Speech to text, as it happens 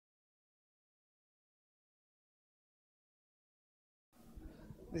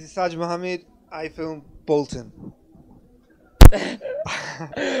This is Saj Mohammed. I film Bolton.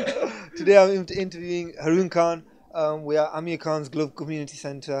 Today I'm interviewing Haroon Khan. We are Amir Khan's Glove Community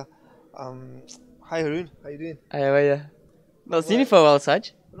Centre. Hi Haroon, how you doing? Hi, how are you? Not seen you for a while,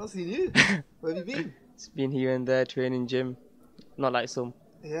 Saj. I've not seen you. Where have you been? It's been here and there, training gym. Not like some.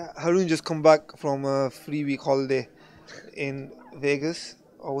 Yeah, Haroon just come back from a 3-week holiday in Vegas.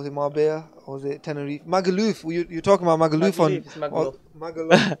 Or was it Marbella? Or was it Tenerife? Magaluf. You're talking about Magaluf on... Magaluf.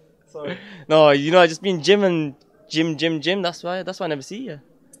 Magaluf. Sorry. No, I just been gym and gym. That's why I never see you.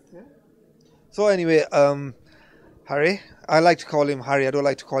 Yeah. So anyway, Harry. I like to call him Harry. I don't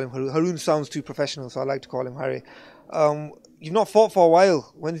like to call him Haroon. Haroon sounds too professional, so I like to call him Harry. You've not fought for a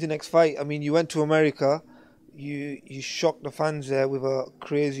while. When's your next fight? I mean, you went to America. You shocked the fans there with a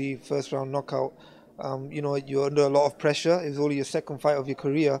crazy first round knockout. You're under a lot of pressure. It was only your second fight of your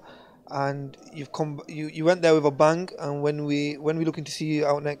career, and you went there with a bang. And when we looking to see you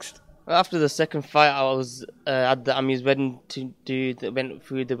out next? After the second fight, I was at the Amir's wedding went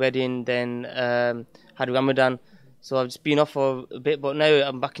through the wedding, then had Ramadan. So I've just been off for a bit, but now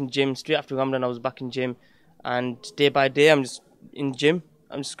I'm back in gym. Straight after Ramadan, I was back in gym, and day by day, I'm just in gym.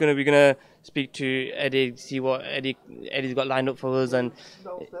 I'm just gonna speak to Eddie, see what Eddie's got lined up for us, and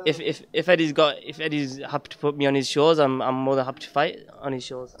if Eddie's happy to put me on his shows, I'm more than happy to fight on his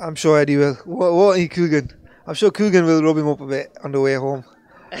shows. I'm sure Eddie will. What he Coogan? I'm sure Coogan will rub him up a bit on the way home.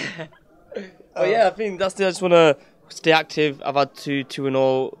 But yeah, I think that's it. I just want to stay active. I've had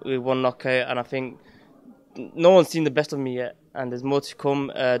 2-0 with 1 knockout, and I think no one's seen the best of me yet, and there's more to come.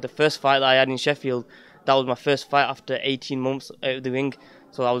 The first fight that I had in Sheffield, that was my first fight after 18 months out of the ring,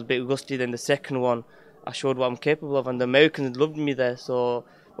 so I was a bit rusty. Then the second one, I showed what I'm capable of, and the Americans loved me there. So,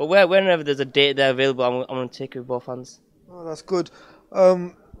 but whenever there's a date there available, I'm going to take it with both hands. Oh, that's good.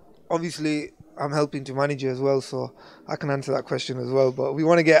 Obviously, I'm helping to manage you as well, so I can answer that question as well. But we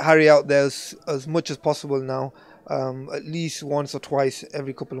want to get Harry out there as much as possible now, at least once or twice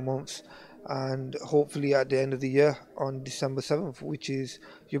every couple of months. And hopefully at the end of the year on December 7th, which is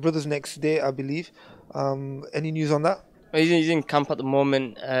your brother's next day, I believe. Any news on that? He's in camp at the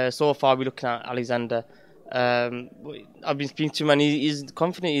moment. So far, we're looking at Alexander. I've been speaking to him, and he's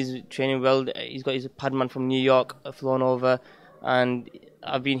confident. He's training well. He's got his padman from New York flown over, and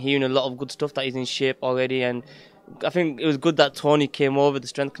I've been hearing a lot of good stuff that he's in shape already. And I think it was good that Tony came over, the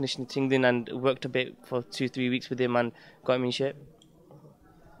strength conditioning thing, and worked a bit for 2-3 weeks with him and got him in shape.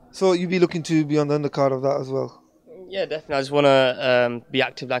 So you'd be looking to be on the undercard of that as well? Yeah, definitely. I just want to be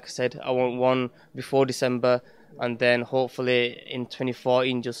active, like I said. I want one before December, and then hopefully in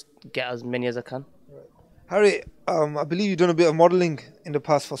 2014 just get as many as I can. Right. Harry, I believe you've done a bit of modelling in the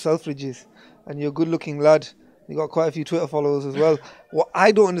past for Selfridges, and you're a good-looking lad. You got quite a few Twitter followers as well. What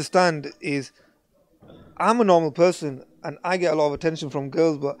I don't understand is, I'm a normal person, and I get a lot of attention from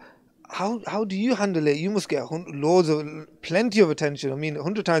girls, but how do you handle it? You must get plenty of attention. I mean,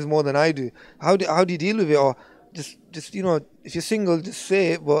 100 times more than I do. How do you deal with it? Or just if you're single, just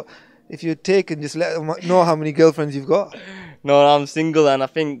say it. But if you're taken, just let them know how many girlfriends you've got. No, I'm single, and I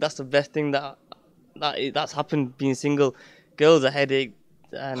think that's the best thing that's happened being single. Girls a headache,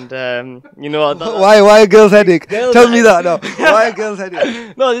 and why a girls headache? Tell me that now. Why a girls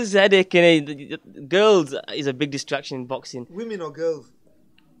headache? No, this is a headache. Girls is a big distraction in boxing. Women or girls?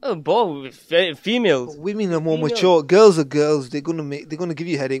 Oh, both females. But women are more mature. Girls are girls. They're gonna give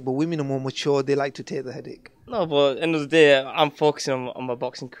you a headache. But women are more mature. They like to take the headache. No, but at the end of the day, I'm focusing on my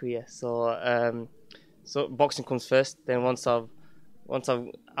boxing career. So boxing comes first. Then once I'm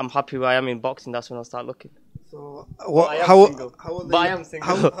happy where I am in boxing, that's when I'll start looking. So how old are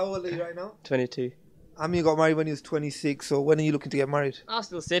you right now? 22. Amir got married when he was 26. So when are you looking to get married? I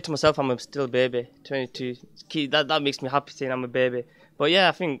still say to myself, I'm still a baby. 22. That makes me happy saying I'm a baby. But yeah,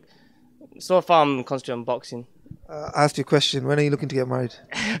 I think so far I'm concentrating on boxing. I asked you a question. When are you looking to get married?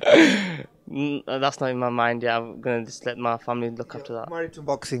 That's not in my mind yet. I'm going to just let my family look after that. Married to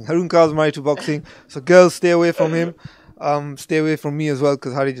boxing. Haroon Khan's married to boxing. So girls, stay away from him. Stay away from me as well,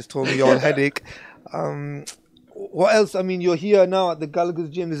 because Harry just told me you're a headache. What else? I mean, you're here now at the Gallagher's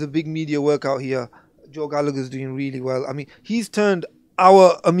gym. There's a big media workout here. Joe Gallagher's doing really well. I mean, he's turned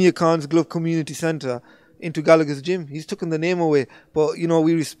our Amir Khan's Glove Community Centre into Gallagher's gym. He's taken the name away, but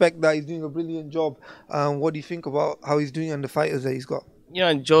we respect that. He's doing a brilliant job. What do you think about how he's doing and the fighters that he's got?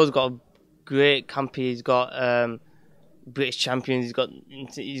 Joe's got a great camp. He's got British champions.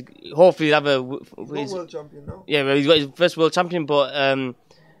 He's hopefully he'll have he's world champion now. Yeah, well, he's got his first world champion, but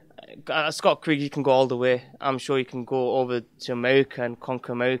Scott Quigg, he can go all the way. I'm sure he can go over to America and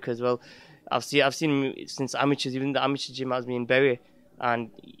conquer America as well. I've seen him since amateurs, even the amateur gym has been in Bury.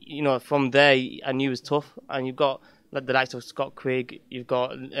 And, from there, I knew he was tough. And you've got like the likes of Scott Quigg. You've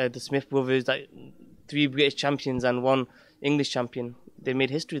got the Smith brothers, like 3 British champions and 1 English champion. They made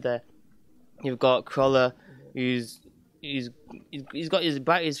history there. You've got Crawler, he's got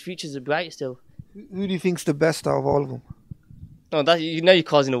his futures are bright still. Who do you think's the best out of all of them? No, that you're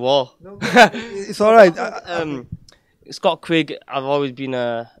causing a war. No, it's all right. Scott Quigg, I've always been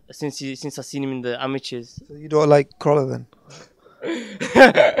since I've seen him in the amateurs. So you don't like Crawler then?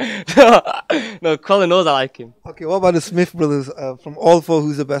 No, Crawler knows I like him. Okay, what about the Smith brothers? From all 4,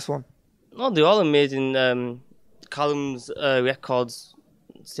 who's the best one? No, they're all amazing. Callum's records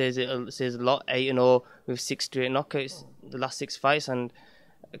says a lot. 8-0 with 6 straight knockouts, the last 6 fights, and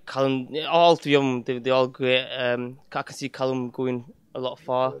Callum, all 3 of them, they're all great. I can see Callum going a lot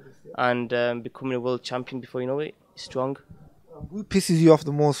far and becoming a world champion before you know it. He's strong. Who pisses you off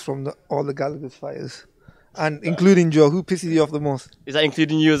the most from all the Gallagher's fighters? And including Joe, who pisses you off the most? Is that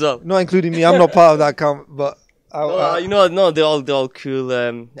including you as well? Not including me. I'm not part of that camp, but no, they're all cool.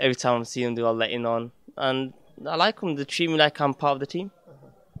 Every time I see them, they're all letting on, and I like them. They treat me like I'm part of the team.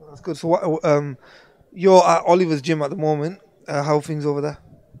 That's good. So, what, you're at Oliver's gym at the moment. How are things over there?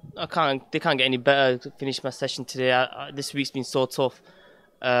 They can't get any better. To finish my session today. This week's been so tough,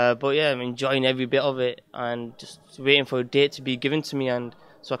 but yeah, I'm enjoying every bit of it, and just waiting for a date to be given to me, and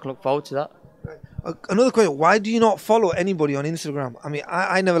so I can look forward to that. Right. Another question: why do you not follow anybody on Instagram? I mean,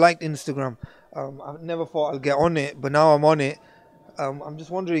 I never liked Instagram. I never thought I'll get on it, but now I'm on it. I'm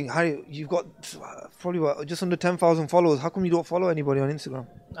just wondering, Harry, you've got probably just under 10,000 followers. How come you don't follow anybody on Instagram?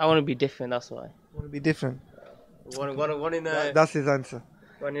 I want to be different. That's why. Want to be different? One in a. That's his answer.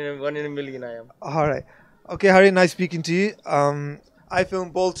 One in a million. I am. All right. Okay, Harry. Nice speaking to you. I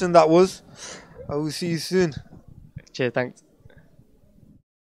filmed Bolton. That was. I will see you soon. Cheers. Thanks.